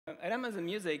At Amazon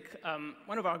Music,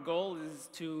 one of our goals is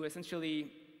to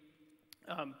essentially,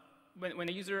 when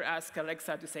a user asks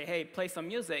Alexa to say, hey, play some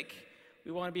music,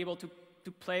 we want to be able to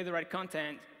play the right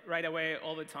content right away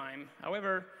all the time.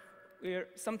 However,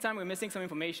 sometimes we're missing some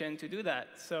information to do that.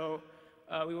 So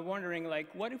we were wondering, like,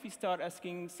 what if we start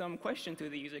asking some question to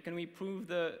the user? Can we improve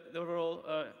the overall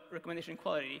recommendation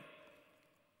quality?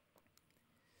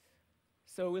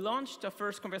 So we launched our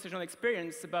first conversational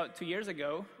experience about 2 years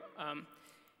ago.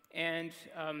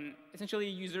 Essentially,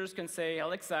 users can say,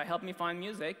 Alexa, help me find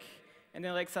music. And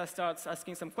then Alexa starts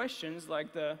asking some questions,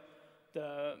 like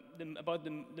about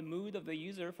the mood of the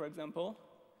user, for example.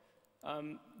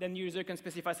 Then the user can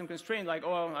specify some constraint, like,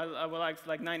 oh, I would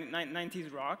like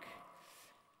 90s rock.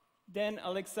 Then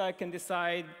Alexa can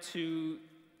decide to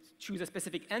choose a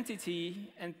specific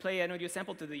entity and play an audio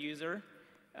sample to the user.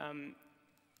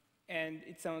 And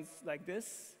it sounds like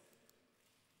this.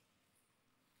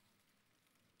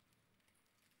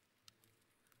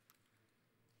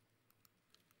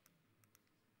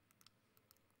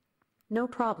 No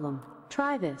problem.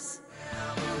 Try this.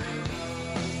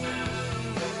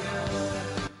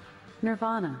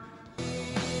 Nirvana.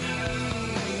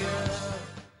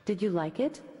 Did you like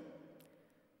it?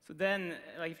 So then,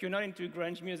 like, if you're not into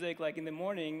grunge music, like in the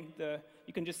morning,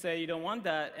 you can just say you don't want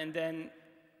that, and then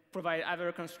provide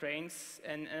other constraints,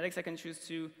 and Alexa can choose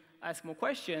to ask more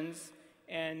questions,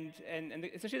 and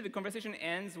essentially the conversation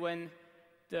ends when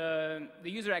the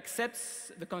user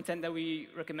accepts the content that we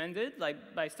recommended,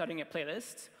 like by starting a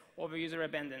playlist, or the user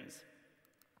abandons.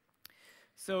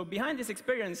 So behind this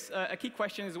experience, a key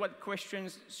question is what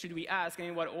questions should we ask and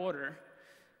in what order?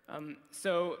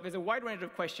 So there's a wide range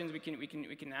of questions we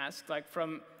can ask, like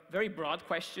from very broad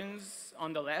questions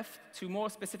on the left to more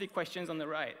specific questions on the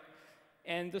right.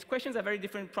 And those questions have very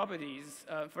different properties.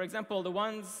 For example, the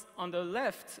ones on the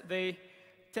left, they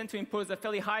tend to impose a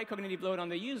fairly high cognitive load on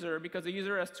the user because the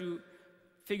user has to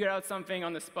figure out something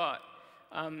on the spot.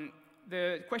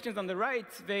 The questions on the right,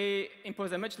 they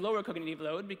impose a much lower cognitive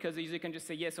load because the user can just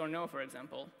say yes or no, for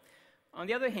example. On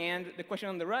the other hand, the question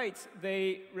on the right,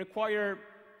 they require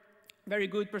very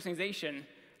good personalization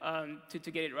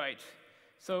to get it right.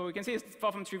 So we can see it's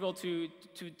far from trivial to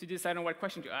decide on what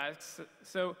question to ask.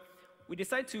 So we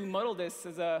decided to model this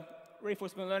as a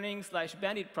reinforcement learning /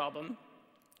 bandit problem.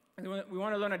 And we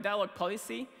want to learn a dialogue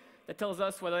policy that tells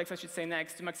us what Alexa should say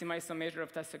next to maximize some measure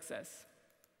of test success.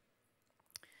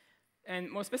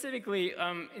 And more specifically,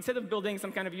 instead of building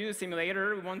some kind of user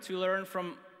simulator, we want to learn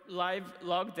from live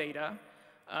log data.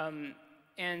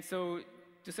 And so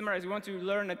to summarize, we want to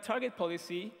learn a target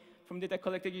policy from data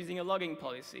collected using a logging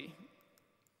policy.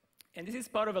 And this is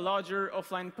part of a larger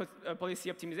offline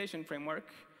policy optimization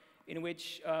framework in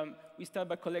which we start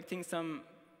by collecting some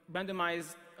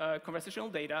randomized conversational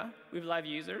data with live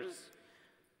users.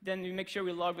 Then we make sure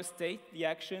we log the state, the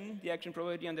action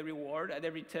probability, and the reward at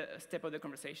every step of the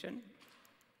conversation.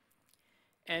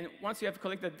 And once we have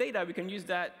collected data, we can use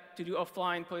that to do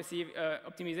offline policy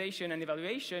optimization and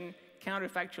evaluation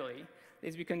counterfactually.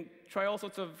 Is we can try all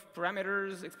sorts of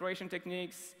parameters, exploration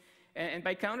techniques. And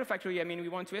by counterfactually, I mean we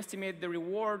want to estimate the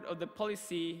reward of the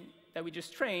policy that we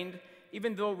just trained,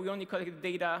 even though we only collected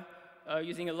data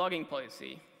using a logging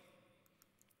policy.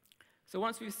 So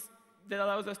once that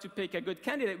allows us to pick a good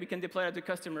candidate, we can deploy it to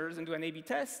customers and do an A/B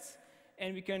test,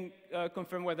 and we can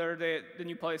confirm whether the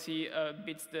new policy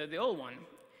beats the old one.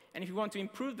 And if we want to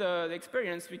improve the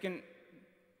experience, we can,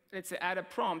 let's say, add a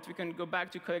prompt. We can go back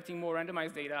to collecting more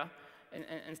randomized data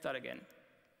and start again.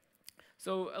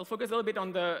 So I'll focus a little bit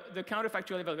on the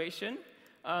counterfactual evaluation.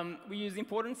 We use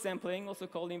importance sampling, also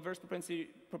called inverse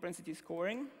propensity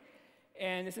scoring.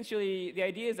 And essentially, the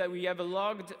idea is that we have a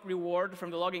logged reward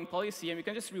from the logging policy, and we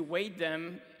can just reweight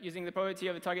them using the probability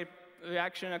of the target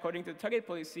reaction according to the target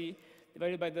policy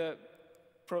divided by the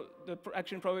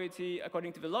action probability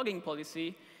according to the logging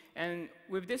policy. And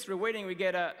with this reweighting, we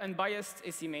get an unbiased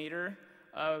estimator,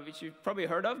 which you've probably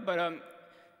heard of. But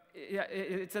yeah,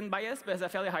 it's unbiased, but has a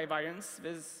fairly high variance.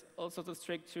 There's all sorts of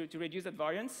tricks to reduce that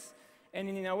variance. And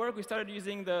in our work, we started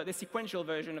using the sequential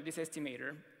version of this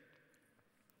estimator.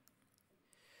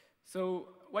 So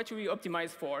what should we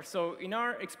optimize for? So in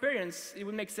our experience, it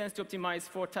would make sense to optimize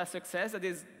for task success. That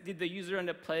is, did the user end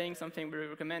up playing something we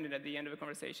recommended at the end of a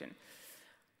conversation?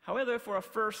 However, for our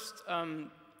first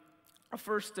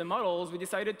models, we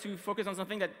decided to focus on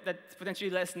something that's potentially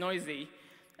less noisy.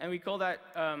 And we call that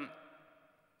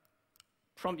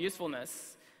prompt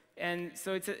usefulness. And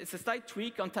so it's a slight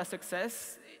tweak on task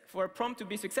success. For a prompt to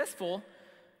be successful,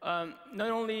 not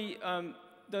only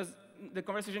does the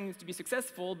conversation needs to be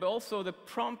successful, but also the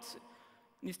prompt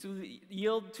needs to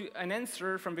yield to an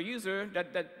answer from the user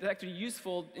that's actually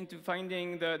useful into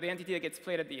finding the entity that gets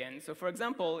played at the end. So for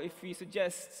example, if we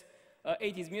suggest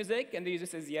 80s music and the user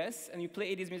says yes, and you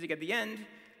play 80s music at the end,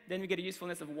 then we get a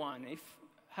usefulness of 1.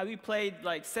 Had we played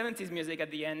like 70s music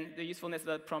at the end, the usefulness of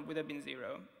that prompt would have been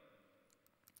 0.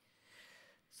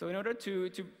 So in order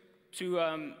to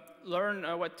learn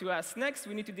what to ask next,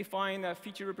 we need to define a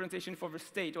feature representation for the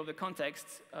state or the context.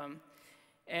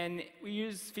 And we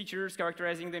use features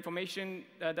characterizing the information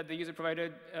that the user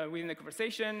provided within the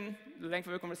conversation, the length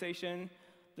of the conversation,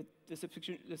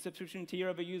 the subscription tier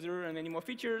of a user, and many more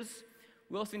features.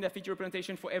 We also need a feature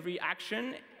representation for every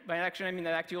action. By action, I mean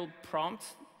an actual prompt,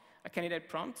 a candidate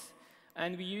prompt.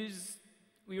 And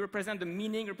we represent the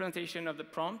meaning representation of the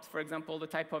prompt. For example, the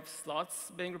type of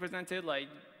slots being represented, like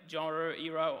genre,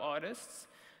 era, or artists.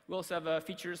 We also have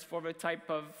features for the type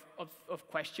of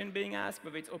question being asked,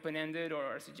 whether it's open-ended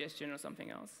or a suggestion or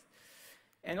something else.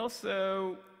 And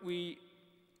also, we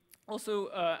also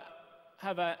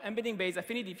have an embedding-based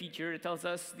affinity feature that tells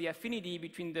us the affinity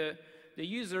between the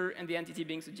user and the entity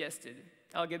being suggested.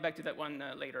 I'll get back to that one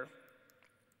later.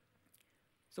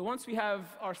 So once we have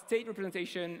our state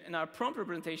representation and our prompt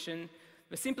representation,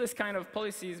 the simplest kind of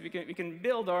policies, we can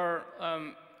build our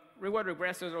reward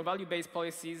regressors or value-based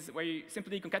policies where you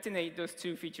simply concatenate those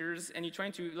two features, and you're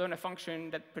trying to learn a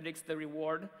function that predicts the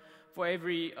reward for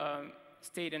every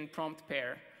state and prompt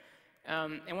pair.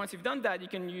 And once you've done that, you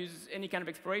can use any kind of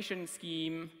exploration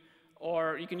scheme,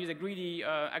 or you can use a greedy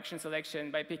action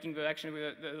selection by picking the action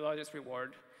with the largest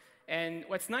reward. And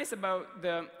what's nice about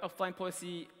the offline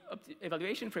policy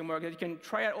evaluation framework is that you can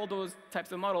try out all those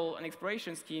types of model and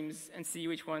exploration schemes and see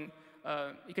which one,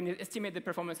 you can estimate the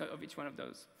performance of each one of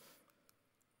those.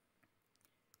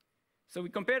 So we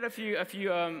compared a few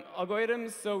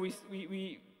algorithms. So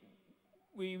we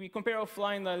compare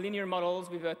offline linear models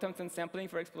with Thompson sampling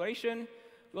for exploration.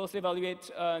 We also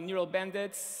evaluate neural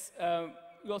bandits.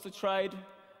 We also tried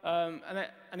an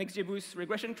XGBoost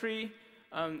regression tree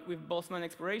with Boltzmann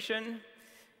exploration.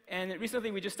 And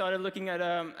recently, we just started looking at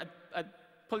a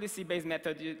policy-based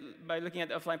method by looking at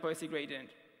the offline policy gradient.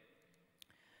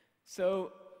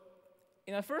 So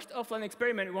in our first offline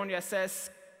experiment, we wanted to assess,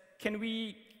 can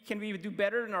we do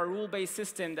better in our rule-based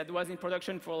system that was in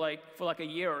production for like a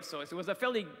year or so? So it was a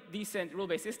fairly decent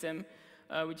rule-based system,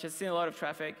 which has seen a lot of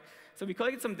traffic. So we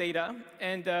collected some data,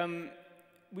 and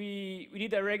we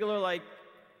did a regular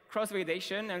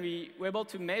cross-validation, and we were able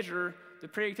to measure the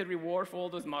predicted reward for all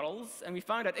those models. And we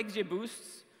found that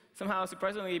XGBoost somehow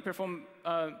surprisingly performed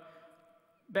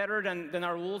better than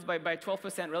our rules by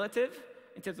 12% relative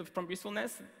in terms of prompt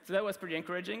usefulness. So that was pretty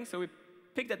encouraging. So we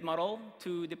picked that model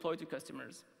to deploy to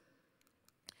customers.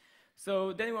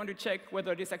 So then we wanted to check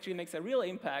whether this actually makes a real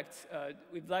impact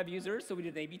with live users. So we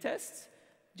did an A/B test,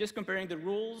 just comparing the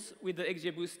rules with the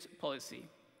XGBoost policy.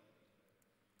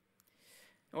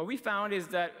 And what we found is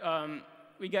that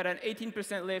we got an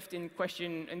 18% lift in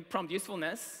question and prompt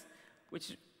usefulness,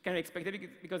 which kind of expected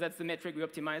because that's the metric we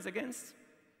optimize against.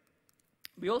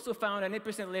 We also found an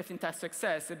 8% lift in task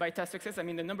success. And by task success, I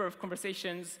mean the number of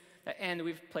conversations that end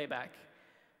with playback.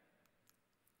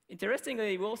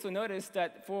 Interestingly, we also noticed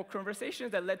that for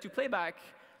conversations that led to playback,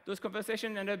 those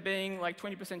conversations ended up being like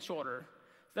 20% shorter.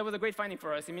 So that was a great finding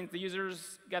for us. It means the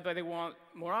users get what they want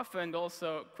more often, but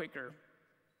also quicker.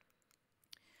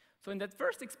 So in that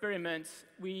first experiment,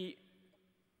 we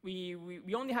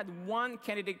only had one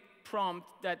candidate prompt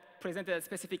that presented a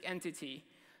specific entity.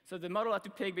 So the model had to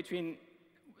pick between,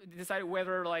 decide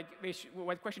whether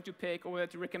what question to pick or whether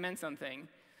to recommend something.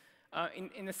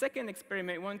 In the second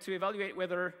experiment, we wanted to evaluate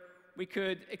whether we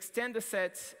could extend the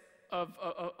set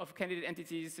of candidate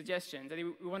entities suggestions. That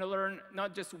we want to learn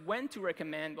not just when to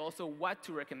recommend, but also what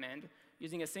to recommend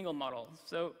using a single model.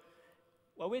 So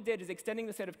what we did is extending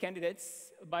the set of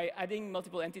candidates by adding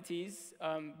multiple entities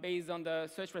based on the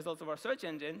search results of our search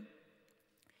engine.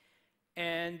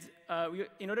 And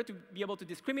in order to be able to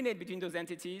discriminate between those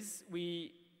entities,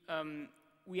 we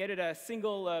added a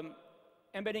single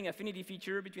embedding affinity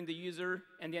feature between the user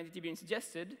and the entity being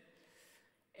suggested.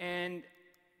 And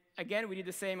again, we did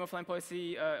the same offline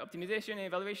policy optimization and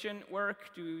evaluation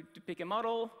work to pick a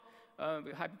model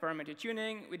with hyperparameter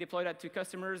tuning. We deployed that to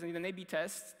customers and did an A/B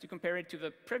test to compare it to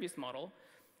the previous model.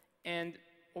 And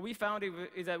what we found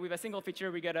is that with a single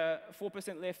feature, we got a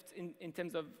 4% lift in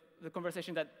terms of the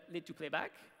conversation that led to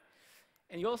playback.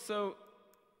 And you also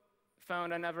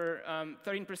found another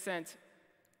 13%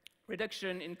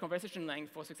 reduction in conversation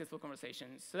length for successful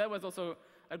conversations. So that was also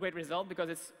a great result because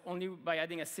it's only by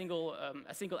adding a single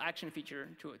action feature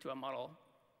to a model.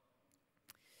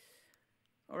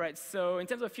 All right, so in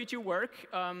terms of future work,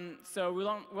 so we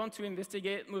want to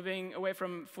investigate moving away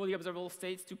from fully observable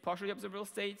states to partially observable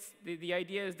states. The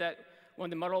idea is that we want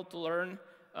the model to learn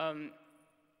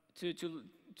to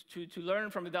learn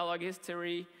from the dialogue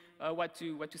history what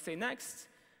to say next.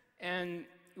 And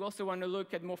we also want to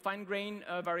look at more fine-grained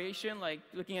variation, like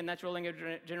looking at natural language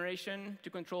generation to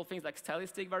control things like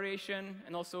stylistic variation,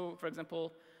 and also, for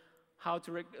example,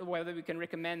 whether we can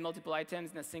recommend multiple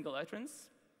items in a single utterance.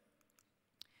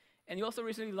 And we also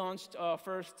recently launched our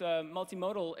first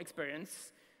multimodal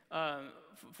experience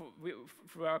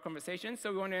for our conversation.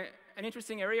 So we want an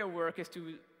interesting area of work is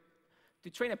to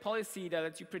train a policy that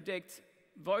lets you predict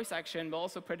voice action, but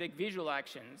also predict visual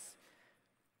actions.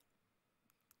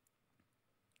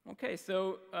 OK,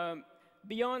 so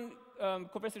beyond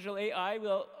conversational AI,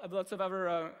 we'll have lots of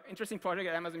other interesting projects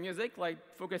at Amazon Music, like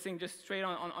focusing just straight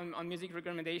on music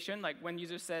recommendation, like when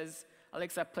user says,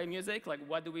 Alexa, play music, like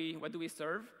what do we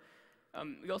serve?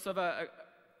 We also have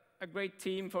a great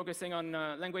team focusing on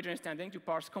language understanding to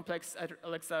parse complex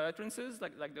Alexa utterances,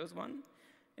 like those one.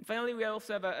 And finally, we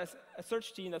also have a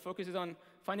search team that focuses on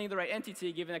finding the right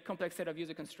entity given a complex set of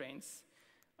user constraints.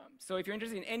 So if you're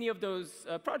interested in any of those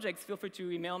projects, feel free to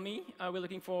email me. We're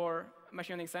looking for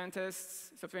machine learning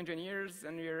scientists, software engineers,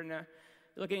 and we're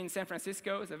looking in San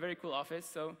Francisco. It's a very cool office,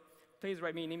 so please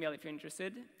write me an email if you're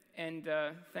interested. And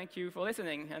thank you for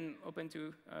listening, and open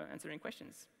to answering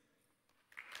questions.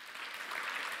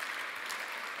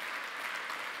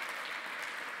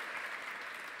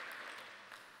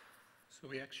 So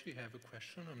we actually have a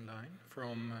question online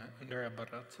from Andrea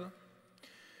Barrazza.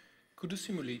 Could a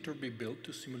simulator be built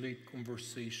to simulate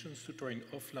conversations to train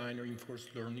offline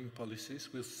reinforced learning policies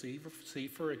with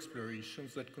safer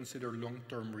explorations that consider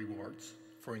long-term rewards?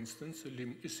 For instance,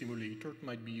 a simulator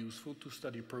might be useful to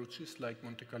study approaches like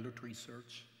Monte Carlo tree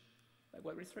search. Like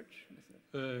what research?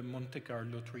 Monte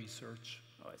Carlo tree search.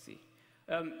 Oh, I see.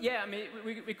 Yeah, I mean,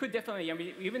 we could definitely. I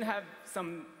mean, we even have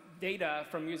some data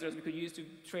from users we could use to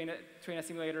train a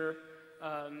simulator.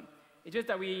 It's just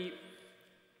that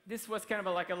this was kind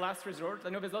of like a last resort. I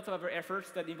know there's lots of other efforts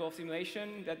that involve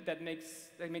simulation that makes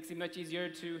it much easier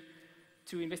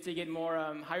to investigate more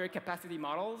higher capacity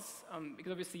models,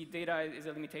 because obviously data is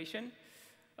a limitation.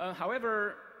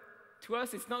 However, to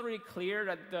us, it's not really clear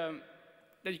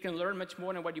that you can learn much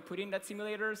more than what you put in that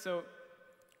simulator. So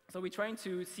we're trying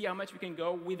to see how much we can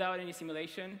go without any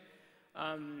simulation.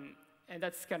 And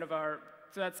that's kind of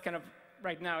that's kind of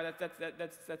right now,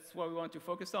 that's what we want to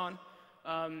focus on.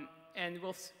 And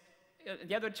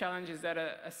the other challenge is that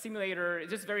a simulator,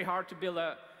 it's just very hard to build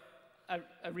a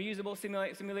reusable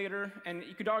simulator. And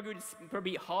you could argue it's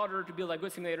probably harder to build a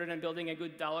good simulator than building a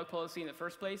good dialogue policy in the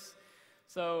first place.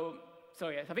 So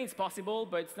yes, I think it's possible,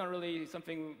 but it's not really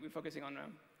something we're focusing on now.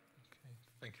 OK,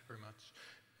 thank you very much.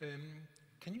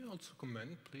 Can you also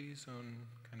comment, please, on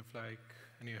kind of like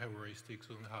any heuristics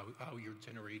on how you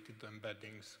generated the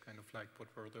embeddings, kind of like what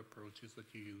were the approaches that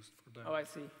you used for that? Oh, I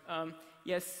see.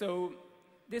 Yes, so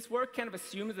this work kind of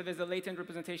assumes that there's a latent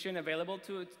representation available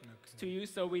to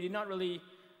use, so we did not really,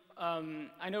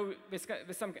 I know there's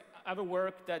some other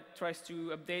work that tries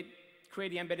to create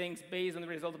the embeddings based on the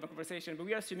result of a conversation, but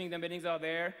we are assuming the embeddings are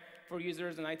there for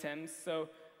users and items. So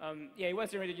yeah, it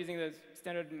was generated using the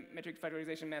standard metric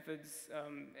factorization methods,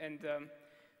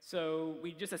 so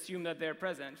we just assume that they're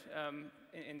present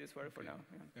in this work for now.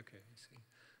 Yeah. OK, I see.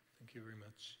 Thank you very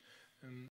much.